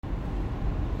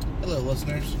Hello,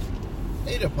 listeners.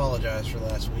 I need to apologize for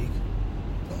last week.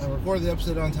 I recorded the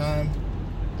episode on time,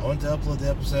 I went to upload the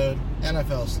episode, and I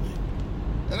fell asleep.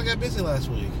 Then I got busy last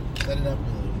week, so I didn't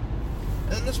upload.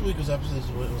 And then this week's episode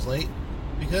was late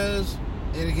because,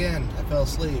 yet again, I fell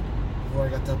asleep before I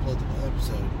got to upload the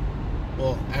episode.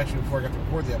 Well, actually, before I got to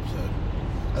record the episode.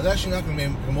 I was actually not going to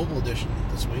make a mobile edition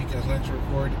this week. I was going to actually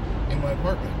record in my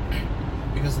apartment.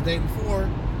 Because the day before,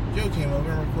 Joe came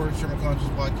over and recorded Stream of Conscious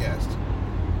podcast.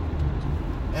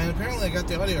 And apparently I got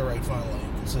the audio right finally,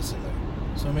 consistently.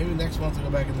 So maybe next month I'll go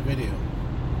back in the video.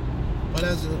 But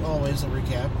as always, a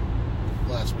recap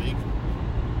last week.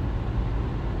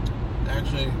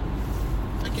 Actually,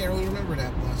 I can't really remember what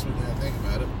happened last week when I think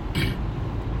about it.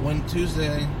 When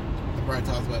Tuesday, I probably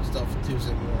talked about stuff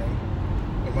Tuesday morning,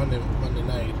 or Monday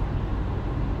night.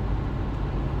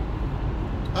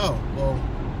 Oh, well,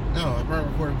 no, I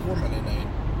probably recorded before Monday night.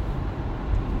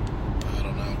 I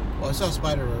don't know. Well, I saw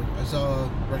I saw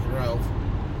Wreck-It Ralph,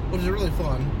 which is really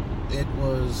fun. It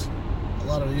was a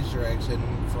lot of Easter eggs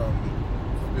hidden from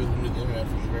people who knew the internet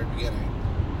from the very beginning.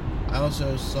 I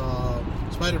also saw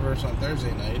Spider-Verse on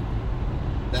Thursday night.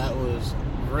 That was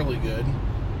really good.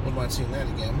 Wouldn't mind seeing that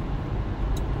again.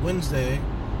 Wednesday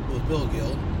was Bill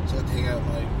Guild, so I got to hang out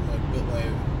with my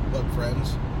web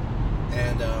friends.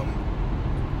 And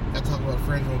got to talk about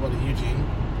Fringe with my buddy Eugene.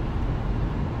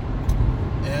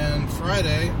 And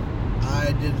Friday,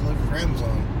 I did delivery for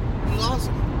Amazon, which was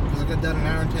awesome, because I got done in an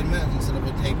hour and 10 minutes instead of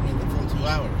it taking me the full 2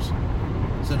 hours.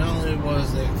 So not only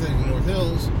was the thing in North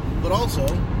Hills, but also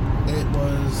it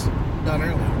was done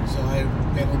early, so I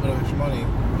paid a little bit of extra money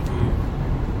if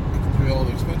you through all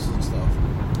the expenses and stuff.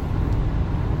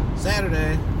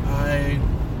 Saturday, I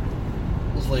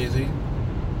was lazy.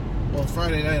 Well,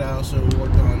 Friday night I also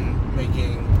worked on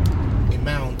making a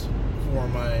mount for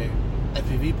my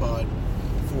FPV pod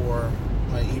for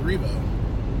my eRevo.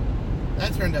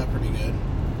 That turned out pretty good,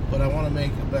 but I want to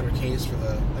make a better case for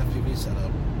the FPV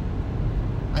setup.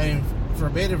 I mean, for a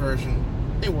beta version,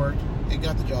 it worked. It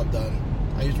got the job done.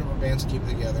 I used rubber bands to keep it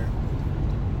together,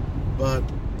 but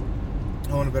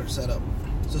I want a better setup.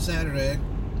 So Saturday,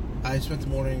 I spent the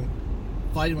morning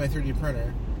fighting my 3D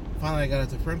printer. Finally, I got it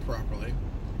to print properly,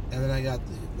 and then I got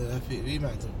the FPV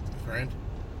mount to print,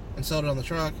 installed it on the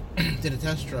truck, did a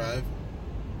test drive.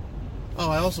 Oh,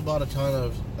 I also bought a ton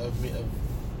of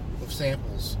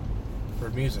samples for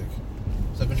music.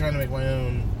 So I've been trying to make my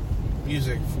own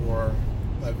music for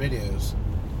my videos.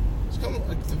 It's kind of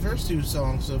like the first two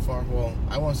songs so far, well,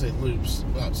 I want to say loops,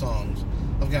 not songs,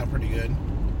 I've gotten pretty good.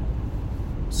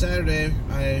 Saturday,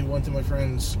 I went to my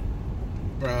friend's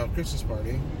Christmas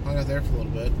party, hung out there for a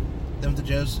little bit, then went to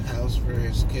Joe's house for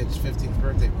his kid's 15th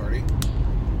birthday party,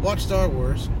 watched Star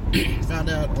Wars, found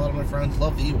out a lot of my friends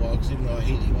love the Ewoks, even though I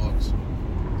hate Ewoks.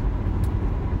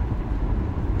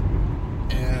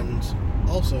 And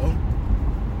also,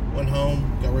 went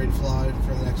home, got ready to fly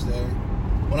for the next day,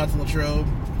 went out to Latrobe,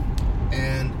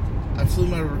 and I flew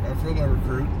my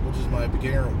recruit, which is my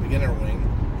beginner wing,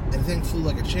 and the thing flew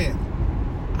like a champ.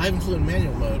 I even flew in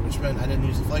manual mode, which meant I didn't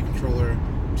use the flight controller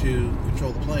to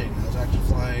control the plane. I was actually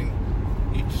flying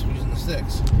just using the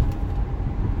sticks.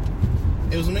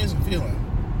 It was an amazing feeling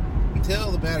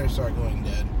until the battery started going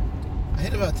dead. I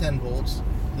hit about 10 volts,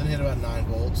 then hit about 9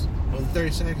 volts. Within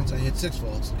 30 seconds, I hit 6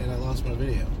 volts, and I lost my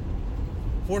video.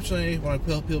 Fortunately, when I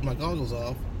peeled my goggles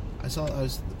off, I saw the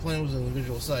plane was in the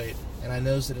visual sight, and I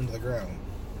nosed it into the ground.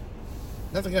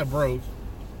 Nothing got broke.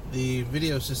 The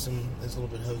video system is a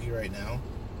little bit hokey right now.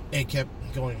 It kept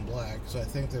going black, so I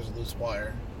think there's a loose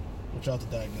wire, which I'll have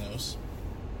to diagnose.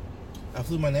 I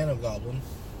flew my Nano Goblin,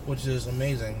 which is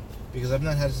amazing, because I've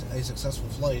not had a successful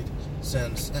flight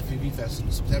since FPV Fest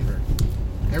in September.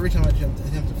 Every time I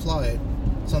attempted to fly it,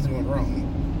 something went wrong.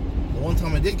 The one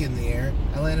time I did get in the air,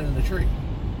 I landed in a tree.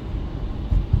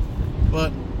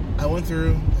 But I went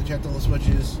through, I checked all the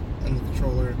switches and the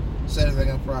controller, set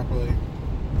everything up properly,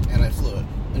 and I flew it.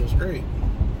 It was great.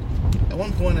 At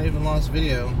one point, I even lost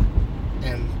video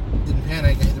and didn't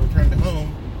panic. I had to return to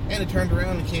home, and it turned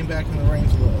around and came back in the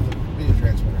range of the video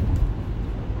transmitter.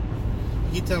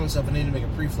 I keep telling myself I need to make a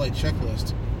pre-flight checklist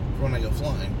for when I go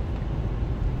flying,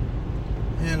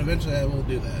 and eventually I will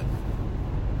do that.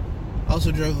 I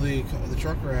also drove the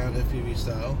truck around FPV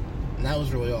style, and that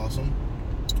was really awesome.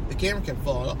 The camera kept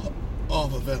falling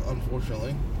off of it,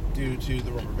 unfortunately, due to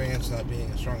the rubber bands not being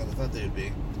as strong as I thought they would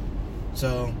be.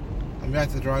 So I'm back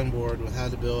to the drawing board with how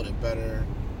to build a better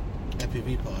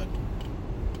FPV pod.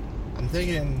 I'm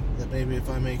thinking that maybe if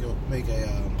I make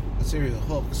a series of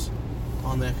hooks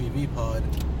on the FPV pod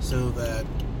so that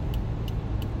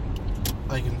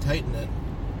I can tighten it,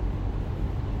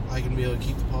 I can be able to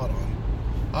keep the pod on.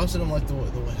 I also don't like the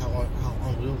how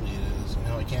unwieldy it is, and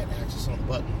how I can't access some of the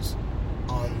buttons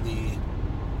on the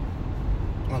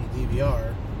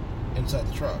DVR inside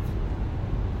the truck.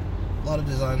 A lot of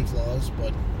design flaws,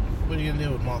 but what are you gonna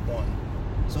do with Mach 1?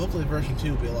 So hopefully version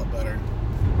 2 will be a lot better.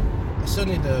 I still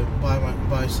need to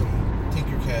buy some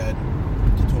Tinkercad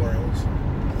tutorials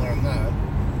and learn that.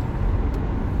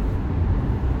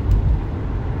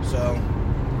 So,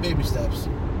 baby steps.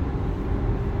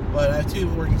 But I have 2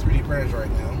 working 3D printers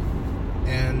right now,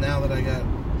 and now that I got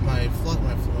my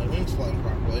wings flying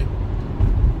properly,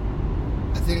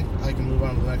 I think I can move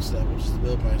on to the next step, which is to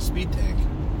build my speed tank,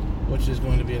 which is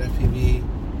going to be an FPV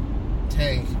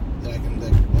tank that I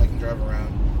can drive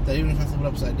around. That even if I flip it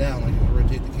upside down, I can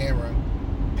rotate the camera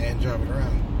and drive it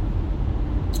around.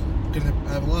 Because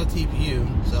I have a lot of TPU,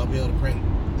 so I'll be able to print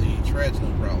the treads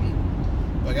no problem.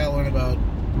 But I gotta learn about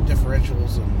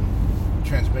differentials and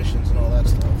transmissions and all that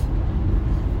stuff.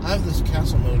 I have this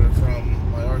Castle motor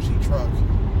from my RC truck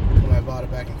when I bought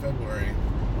it back in February.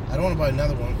 I don't want to buy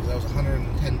another one because that was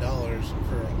 $110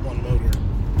 for one motor.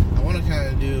 I want to kind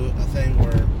of do a thing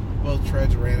where both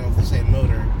treads ran off the same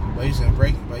motor. By using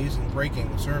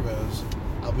braking with servos,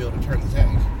 I'll be able to turn the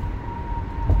tank.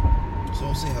 So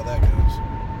we'll see how that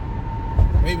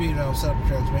goes. Maybe I'll set up a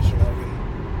transmission and I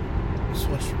can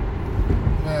switch.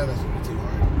 Nah, that's gonna be too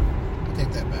hard. I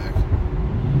take that back.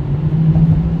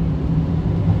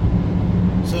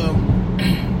 So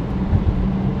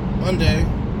Monday,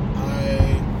 I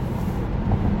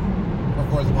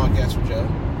recorded the podcast for Joe.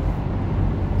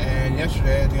 And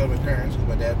yesterday, I had to go to my parents because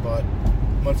my dad bought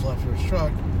mud flaps for his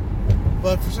truck.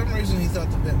 But for some reason, he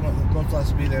thought the mud flaps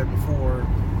would be there before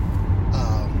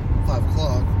 5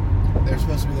 o'clock. They're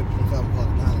supposed to be there between 5 o'clock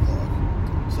and 9 o'clock.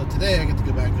 So today, I get to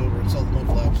go back over and install the mud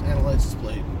flaps and a license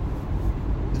plate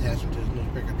attachment to his new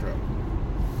pickup truck.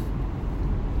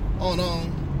 All in all,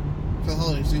 for the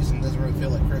holiday season, it doesn't really feel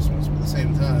like Christmas, but at the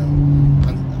same time,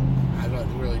 I'm not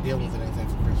really dealing with anything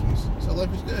for Christmas. So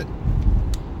life is good.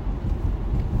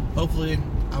 Hopefully,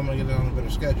 I'm going to get it on a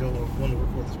better schedule of when to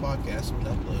record this podcast and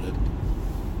upload it.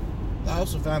 I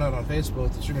also found out on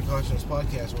Facebook that Stream of Consciousness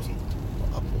podcast wasn't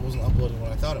uploading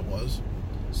when I thought it was.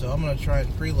 So I'm going to try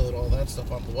and preload all that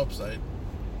stuff onto the website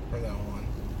from now on.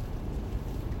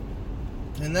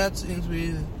 And that seems to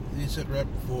be the sit rep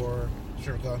for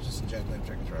Stream of Consciousness and Jackknife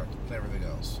Chicken Truck and everything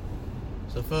else.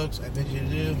 So folks, I bid you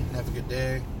adieu. Have a good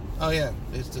day. Oh yeah,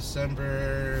 it's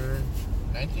December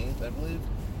 19th, I believe.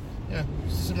 Yeah,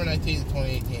 it's December 19th,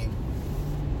 2018.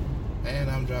 And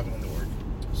I'm driving into work.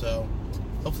 So,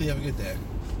 hopefully you have a good day.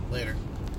 Later.